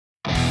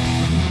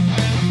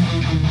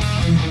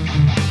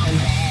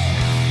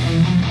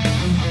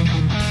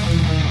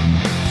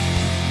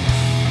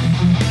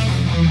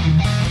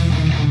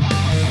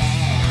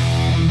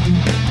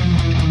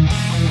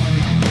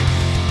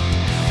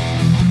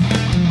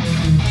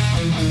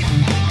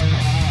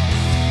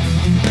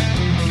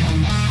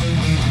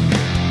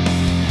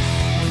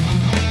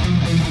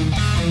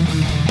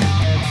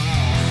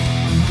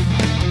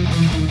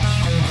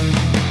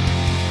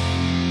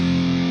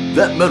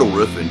metal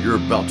riff and you're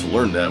about to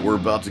learn that. We're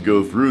about to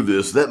go through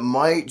this. That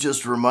might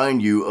just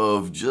remind you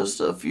of just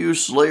a few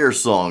Slayer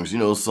songs. You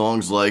know,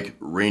 songs like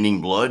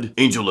Raining Blood,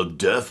 Angel of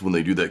Death when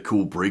they do that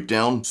cool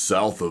breakdown,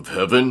 South of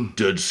Heaven,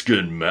 Dead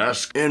Skin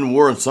Mask, and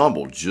War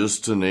Ensemble,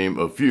 just to name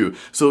a few.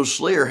 So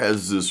Slayer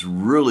has this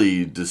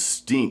really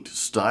distinct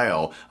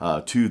style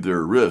to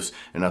their riffs,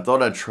 and I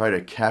thought I'd try to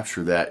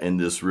capture that in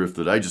this riff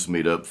that I just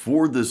made up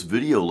for this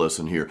video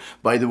lesson here.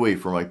 By the way,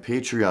 for my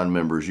Patreon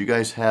members, you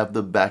guys have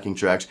the backing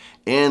tracks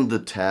and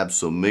the tabs,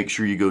 so make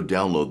sure you go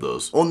download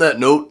those. On that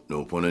note,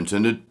 no pun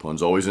intended,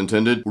 puns always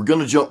intended, we're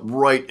gonna jump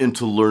right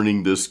into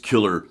learning this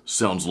killer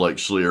Sounds Like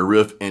Slayer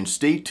riff, and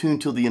stay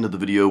tuned till the end of the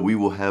video. We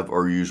will have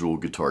our usual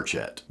guitar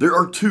chat. There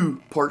are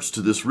two parts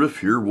to this riff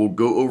here. We'll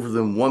go over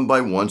them one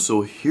by one,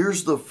 so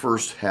here's the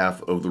first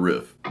half of the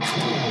riff.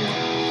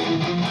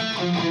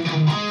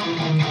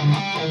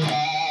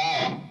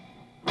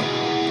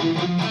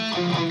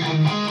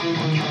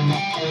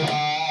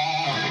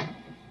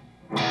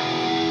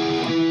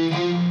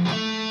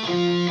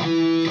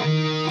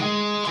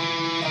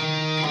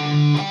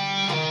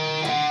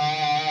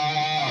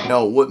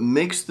 Now, what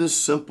makes this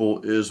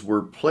simple is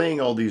we're playing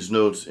all these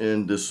notes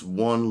in this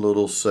one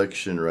little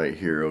section right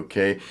here,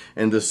 okay?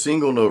 And the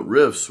single note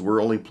riffs,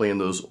 we're only playing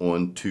those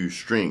on 2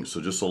 strings, so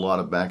just a lot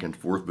of back and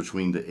forth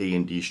between the A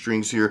and D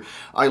strings here.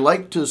 I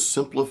like to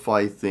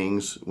simplify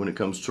things when it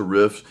comes to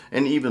riffs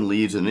and even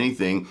leads and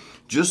anything.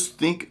 Just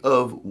think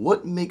of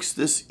what makes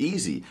this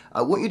easy.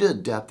 I want you to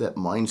adapt that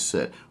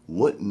mindset.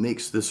 What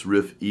makes this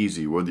riff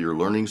easy? Whether you're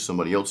learning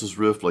somebody else's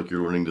riff like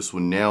you're learning this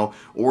one now,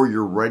 or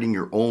you're writing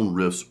your own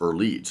riffs or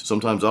leads.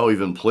 Sometimes I'll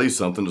even play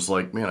something that's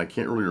like, man, I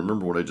can't really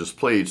remember what I just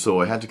played, so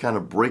I had to kind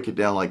of break it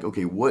down like,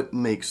 okay, what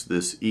makes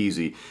this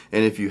easy?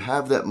 And if you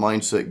have that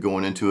mindset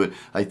going into it,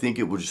 I think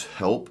it will just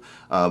help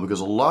because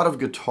a lot of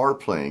guitar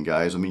playing,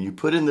 guys, I mean, you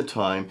put in the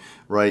time,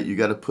 right? You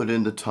got to put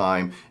in the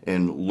time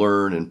and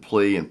learn and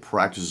play and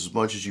practice as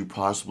much as you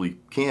possibly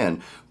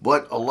can,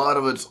 but a lot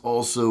of it's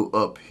also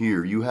up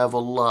here. You have a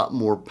lot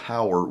more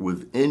power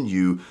within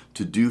you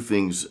to do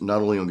things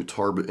not only on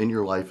guitar but in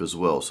your life as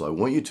well. So I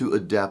want you to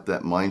adapt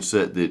that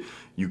mindset that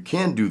you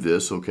can do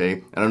this,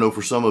 okay? And I know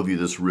for some of you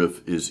this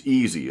riff is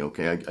easy,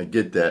 okay? I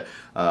get that,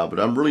 but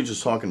I'm really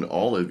just talking to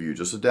all of you.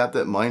 Just adapt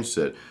that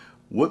mindset.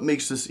 What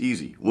makes this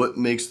easy? What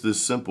makes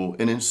this simple?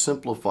 And then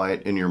simplify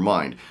it in your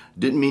mind.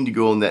 Didn't mean to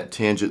go on that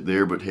tangent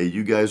there, but hey,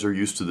 you guys are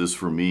used to this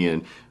for me,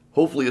 and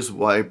hopefully it's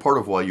part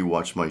of why you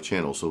watch my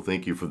channel, so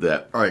thank you for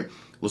that. All right,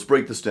 let's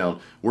break this down.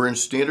 We're in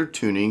standard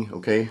tuning,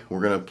 okay? We're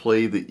gonna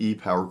play the E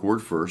power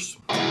chord first.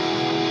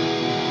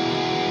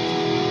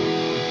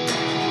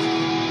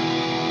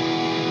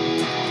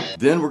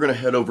 Then we're going to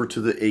head over to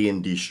the A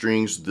and D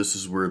strings. This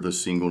is where the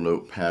single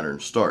note pattern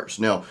starts.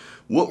 Now,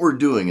 what we're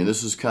doing, and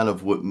this is kind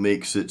of what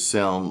makes it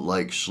sound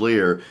like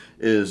Slayer,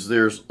 is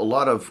there's a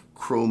lot of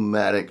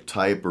chromatic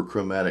type or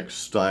chromatic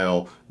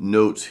style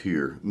notes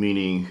here,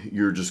 meaning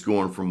you're just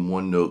going from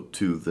one note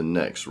to the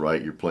next,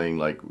 right? You're playing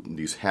like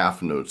these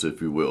half notes,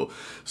 if you will.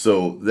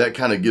 So that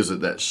kind of gives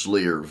it that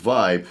Slayer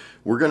vibe.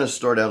 We're going to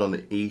start out on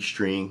the A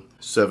string,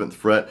 7th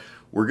fret.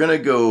 We're going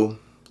to go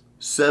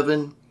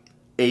 7,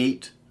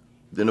 8,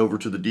 then over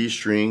to the D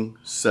string,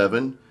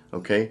 7,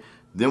 okay?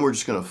 Then we're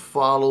just gonna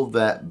follow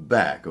that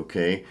back,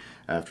 okay?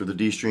 After the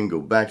D string, go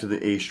back to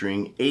the A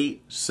string,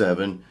 8,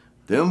 7,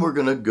 then we're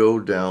gonna go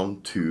down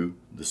to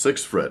the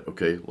 6th fret,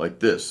 okay? Like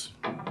this.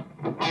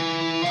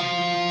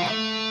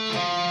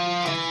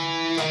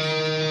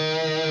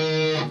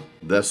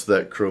 That's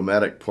that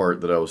chromatic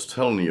part that I was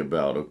telling you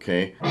about,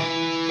 okay?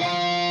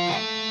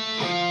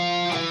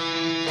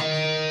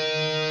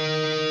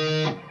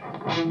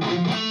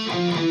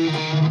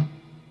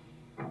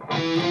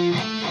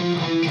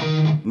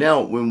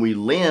 Now, when we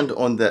land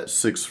on that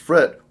 6th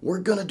fret, we're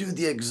gonna do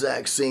the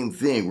exact same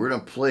thing. We're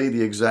gonna play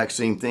the exact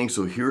same thing.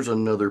 So here's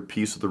another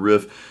piece of the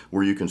riff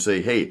where you can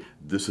say, hey,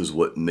 this is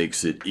what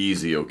makes it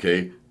easy,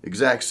 okay?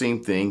 Exact same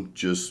thing,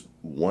 just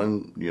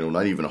one, you know,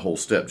 not even a whole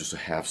step, just a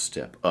half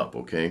step up,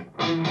 okay?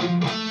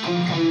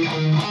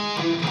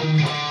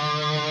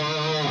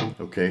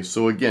 Okay,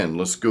 so again,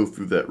 let's go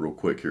through that real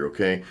quick here,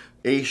 okay?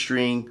 A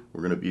string,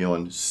 we're gonna be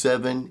on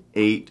 7,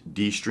 8,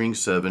 D string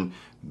 7,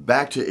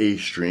 back to A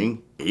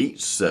string, 8,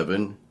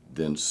 7,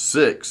 then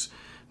 6.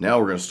 Now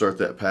we're gonna start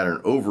that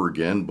pattern over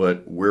again,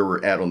 but where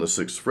we're at on the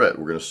 6th fret,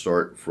 we're gonna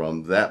start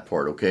from that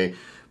part, okay?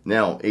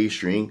 Now A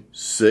string,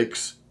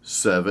 6,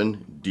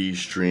 7, D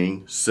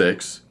string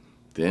 6,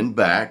 then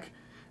back,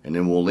 and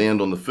then we'll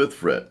land on the 5th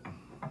fret.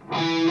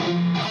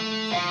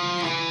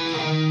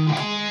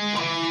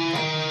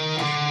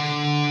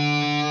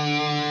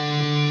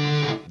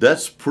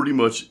 That's pretty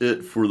much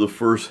it for the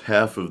first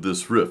half of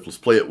this riff. Let's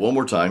play it one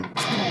more time.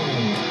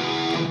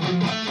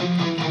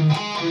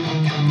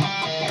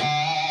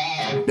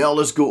 Now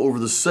let's go over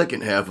the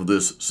second half of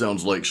this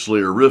Sounds Like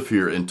Slayer riff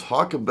here and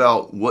talk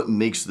about what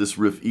makes this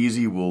riff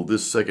easy. Well,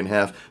 this second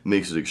half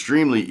makes it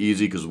extremely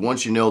easy because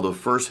once you nail the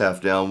first half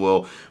down,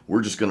 well,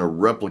 we're just going to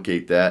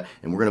replicate that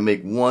and we're going to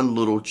make one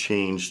little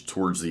change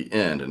towards the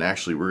end. And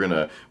actually we're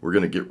going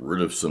to get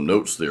rid of some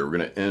notes there. We're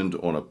going to end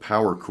on a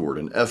power chord,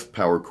 an F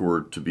power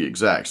chord to be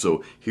exact.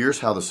 So here's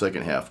how the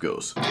second half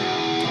goes.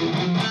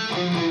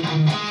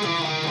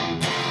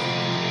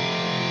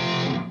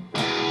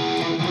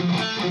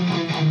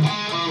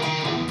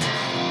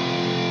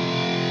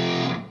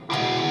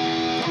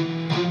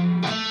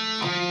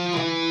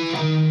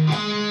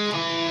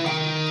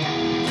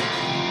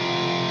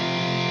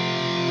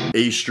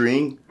 A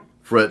string,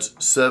 frets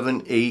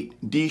 7,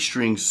 8, D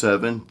string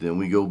 7, then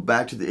we go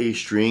back to the A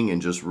string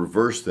and just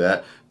reverse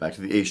that, back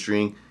to the A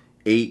string,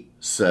 8,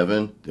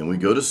 7, then we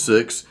go to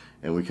 6,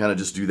 and we kind of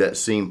just do that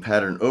same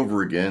pattern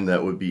over again.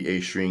 That would be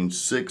A string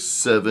 6,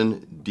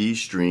 7, D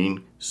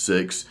string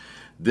 6.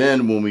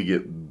 Then when we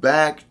get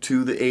back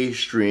to the A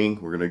string,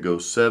 we're going to go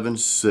 7,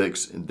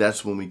 6, and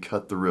that's when we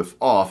cut the riff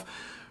off.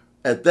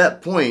 At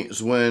that point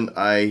is when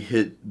I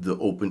hit the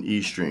open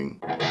E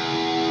string.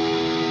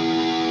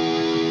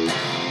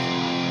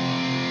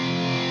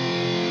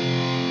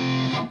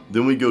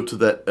 Then we go to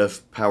that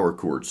F power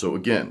chord. So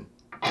again,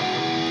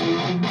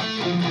 a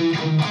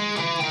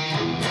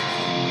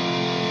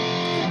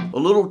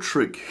little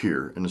trick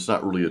here, and it's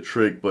not really a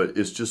trick, but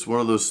it's just one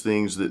of those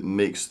things that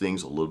makes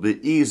things a little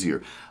bit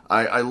easier.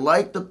 I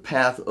like the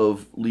path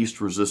of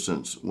least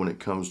resistance when it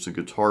comes to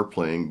guitar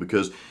playing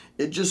because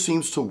it just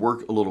seems to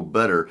work a little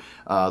better.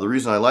 The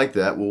reason I like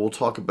that, well, we'll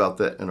talk about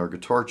that in our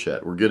guitar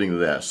chat. We're getting to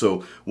that.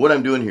 So what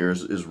I'm doing here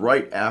is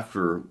right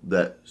after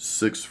that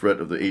 6th fret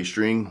of the A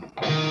string,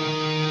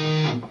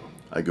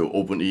 I go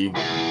open E.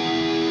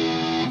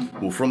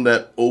 Well, from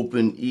that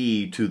open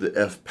E to the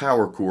F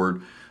power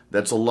chord,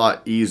 that's a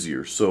lot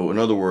easier. So in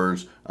other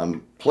words,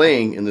 I'm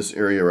playing in this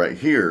area right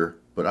here,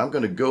 but I'm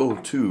going to go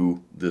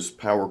to this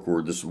power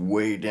chord, this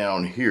way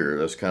down here.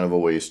 That's kind of a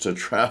ways to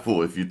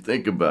travel if you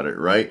think about it,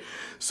 right?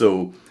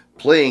 So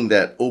playing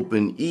that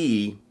open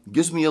E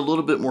gives me a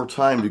little bit more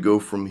time to go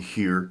from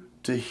here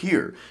to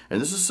here. And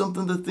this is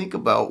something to think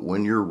about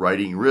when you're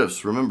writing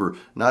riffs. Remember,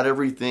 not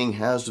everything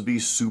has to be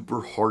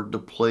super hard to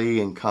play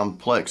and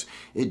complex.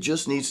 It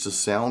just needs to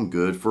sound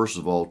good, first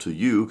of all, to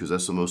you, because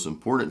that's the most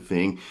important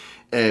thing.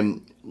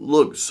 And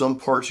look, some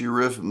parts of your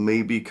riff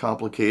may be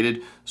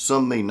complicated,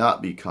 some may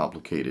not be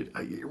complicated.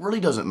 It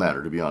really doesn't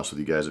matter, to be honest with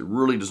you guys. It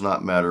really does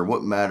not matter.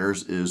 What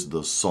matters is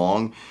the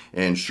song.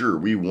 And sure,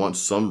 we want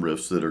some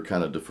riffs that are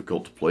kind of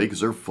difficult to play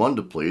because they're fun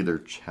to play, they're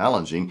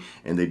challenging,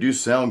 and they do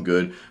sound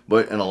good.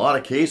 But in a lot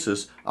of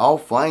cases, I'll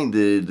find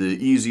the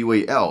easy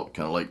way out,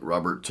 kind of like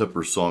Robert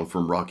Tepper's song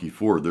from Rocky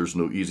IV, There's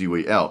No Easy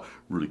Way Out.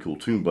 Really cool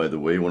tune, by the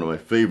way, one of my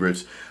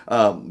favorites.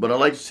 But I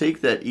like to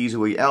take that easy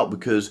way out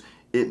because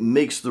it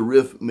makes the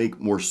riff make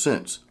more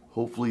sense.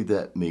 Hopefully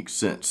that makes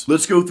sense.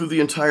 Let's go through the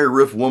entire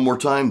riff one more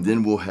time,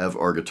 then we'll have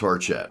our guitar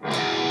chat.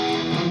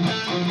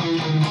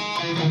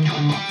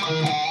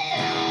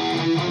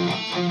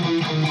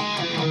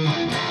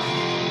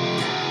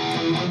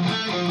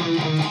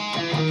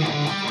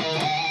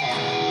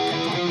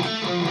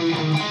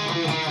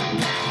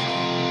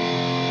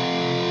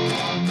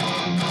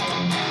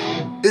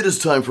 It is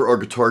time for our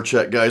guitar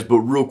chat, guys, but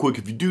real quick,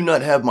 if you do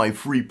not have my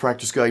free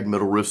practice guide,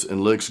 Metal Riffs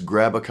and Licks,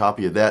 grab a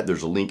copy of that.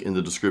 There's a link in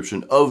the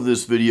description of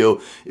this video.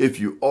 If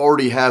you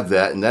already have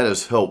that, and that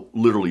has helped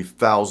literally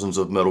thousands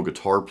of metal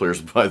guitar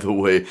players, by the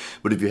way,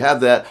 but if you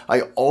have that,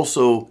 I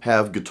also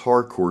have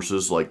guitar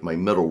courses like my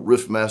Metal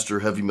Riff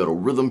Master Heavy Metal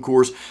Rhythm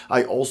course.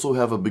 I also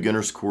have a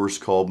beginner's course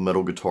called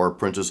Metal Guitar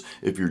Apprentice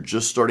if you're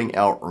just starting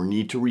out or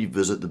need to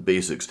revisit the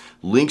basics.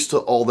 Links to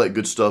all that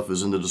good stuff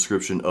is in the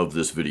description of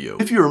this video.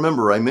 If you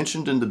remember, I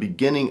mentioned in the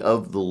beginning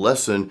of the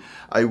lesson,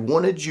 I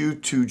wanted you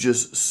to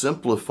just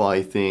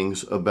simplify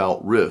things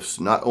about riffs.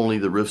 Not only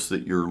the riffs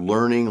that you're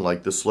learning,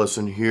 like this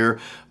lesson here,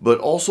 but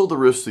also the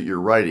riffs that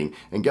you're writing.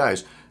 And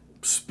guys,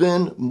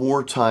 spend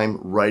more time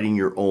writing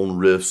your own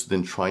riffs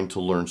than trying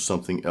to learn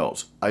something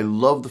else. I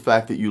love the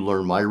fact that you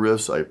learn my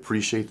riffs. I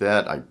appreciate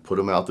that. I put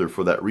them out there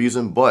for that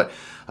reason, but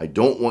I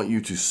don't want you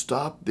to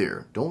stop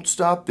there. Don't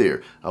stop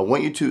there. I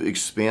want you to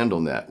expand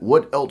on that.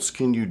 What else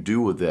can you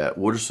do with that?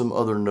 What are some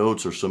other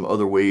notes or some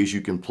other ways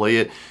you can play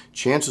it?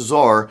 Chances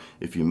are,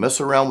 if you mess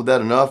around with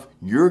that enough,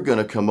 you're going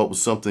to come up with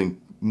something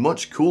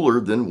much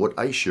cooler than what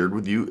I shared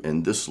with you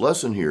in this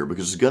lesson here,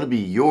 because it's going to be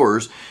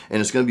yours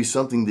and it's going to be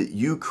something that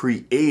you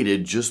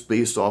created just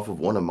based off of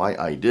one of my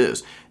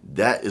ideas.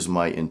 That is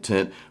my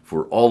intent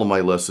for all of my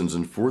lessons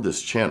and for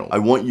this channel. I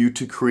want you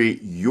to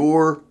create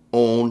your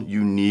own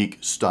unique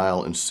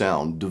style and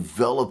sound.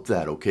 Develop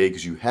that, okay?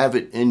 Because you have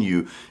it in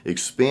you.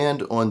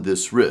 Expand on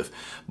this riff.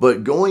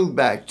 But going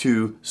back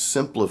to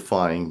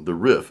simplifying the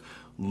riff,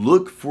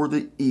 look for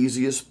the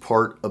easiest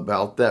part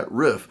about that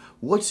riff.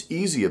 What's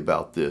easy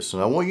about this?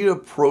 And I want you to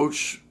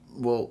approach,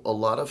 well, a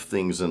lot of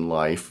things in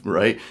life,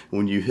 right?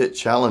 When you hit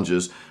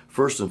challenges,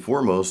 first and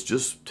foremost,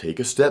 just take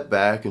a step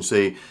back and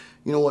say,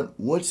 you know what,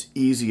 what's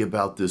easy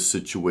about this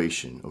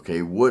situation?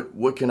 Okay,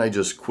 what can I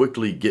just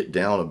quickly get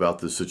down about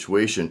this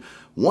situation?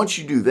 Once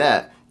you do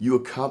that, you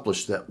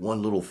accomplish that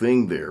one little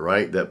thing there,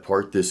 right? That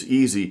part that's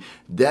easy.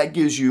 That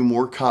gives you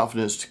more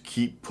confidence to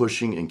keep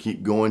pushing and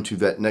keep going to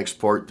that next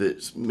part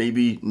that's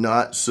maybe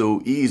not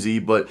so easy,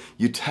 but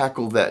you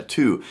tackle that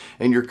too.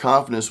 And your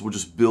confidence will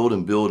just build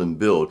and build and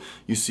build.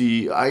 You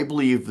see, I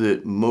believe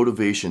that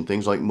motivation,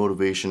 things like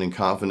motivation and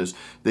confidence,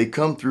 they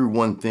come through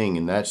one thing,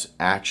 and that's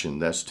action.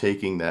 That's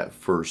taking that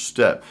first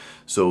step.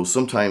 So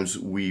sometimes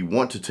we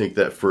want to take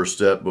that first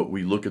step, but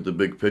we look at the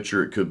big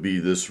picture. It could be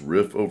this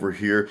riff over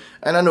here.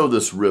 And I know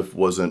this riff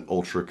wasn't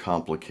ultra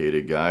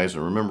complicated, guys.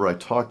 And remember, I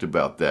talked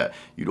about that.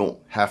 You don't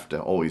have to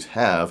always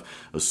have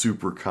a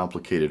super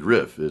complicated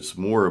riff. It's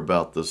more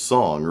about the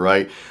song,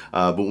 right?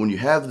 But when you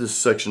have this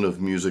section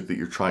of music that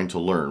you're trying to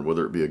learn,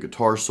 whether it be a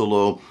guitar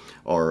solo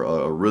or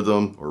a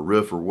rhythm or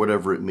riff or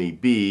whatever it may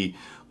be,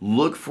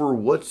 look for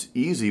what's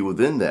easy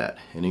within that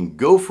and then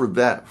go for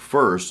that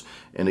first.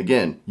 And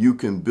again, you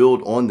can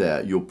build on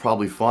that. You'll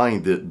probably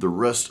find that the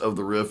rest of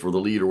the riff or the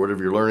lead or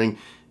whatever you're learning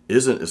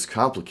isn't as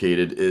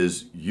complicated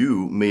as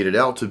you made it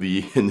out to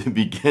be in the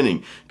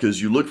beginning,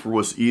 because you look for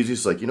what's easy.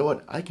 It's like, you know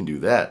what, I can do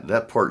that.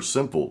 That part's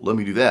simple. Let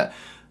me do that.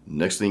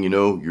 Next thing you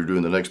know, you're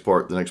doing the next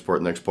part, the next part,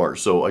 the next part.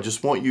 So I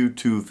just want you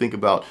to think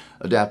about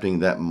adapting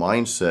that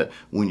mindset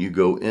when you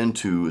go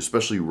into,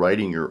 especially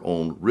writing your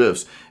own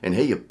riffs. And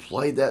hey,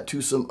 apply that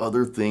to some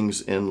other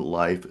things in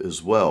life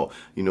as well.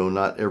 You know,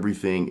 not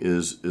everything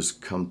is as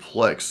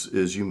complex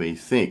as you may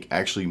think.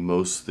 Actually,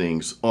 most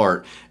things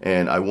aren't.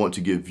 And I want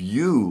to give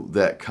you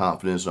that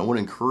confidence. And I want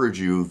to encourage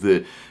you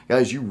that,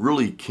 guys, you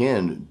really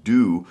can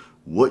do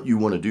what you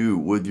want to do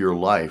with your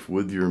life,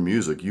 with your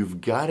music. You've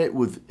got it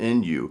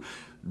within you.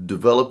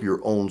 Develop your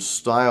own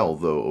style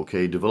though,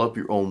 okay? Develop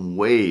your own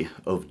way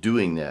of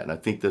doing that. And I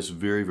think that's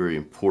very, very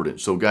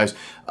important. So guys,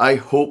 I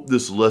hope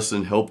this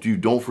lesson helped you.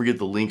 Don't forget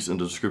the links in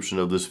the description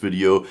of this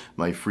video,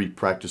 my free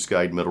practice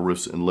guide, Metal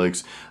Riffs and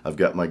Licks. I've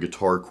got my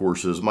guitar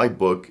courses, my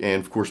book,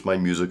 and of course my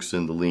music's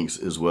in the links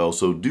as well.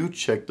 So do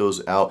check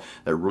those out.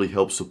 That really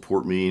helps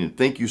support me. And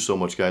thank you so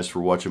much, guys, for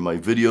watching my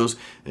videos.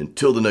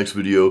 Until the next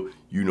video,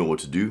 you know what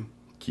to do.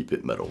 Keep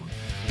it metal.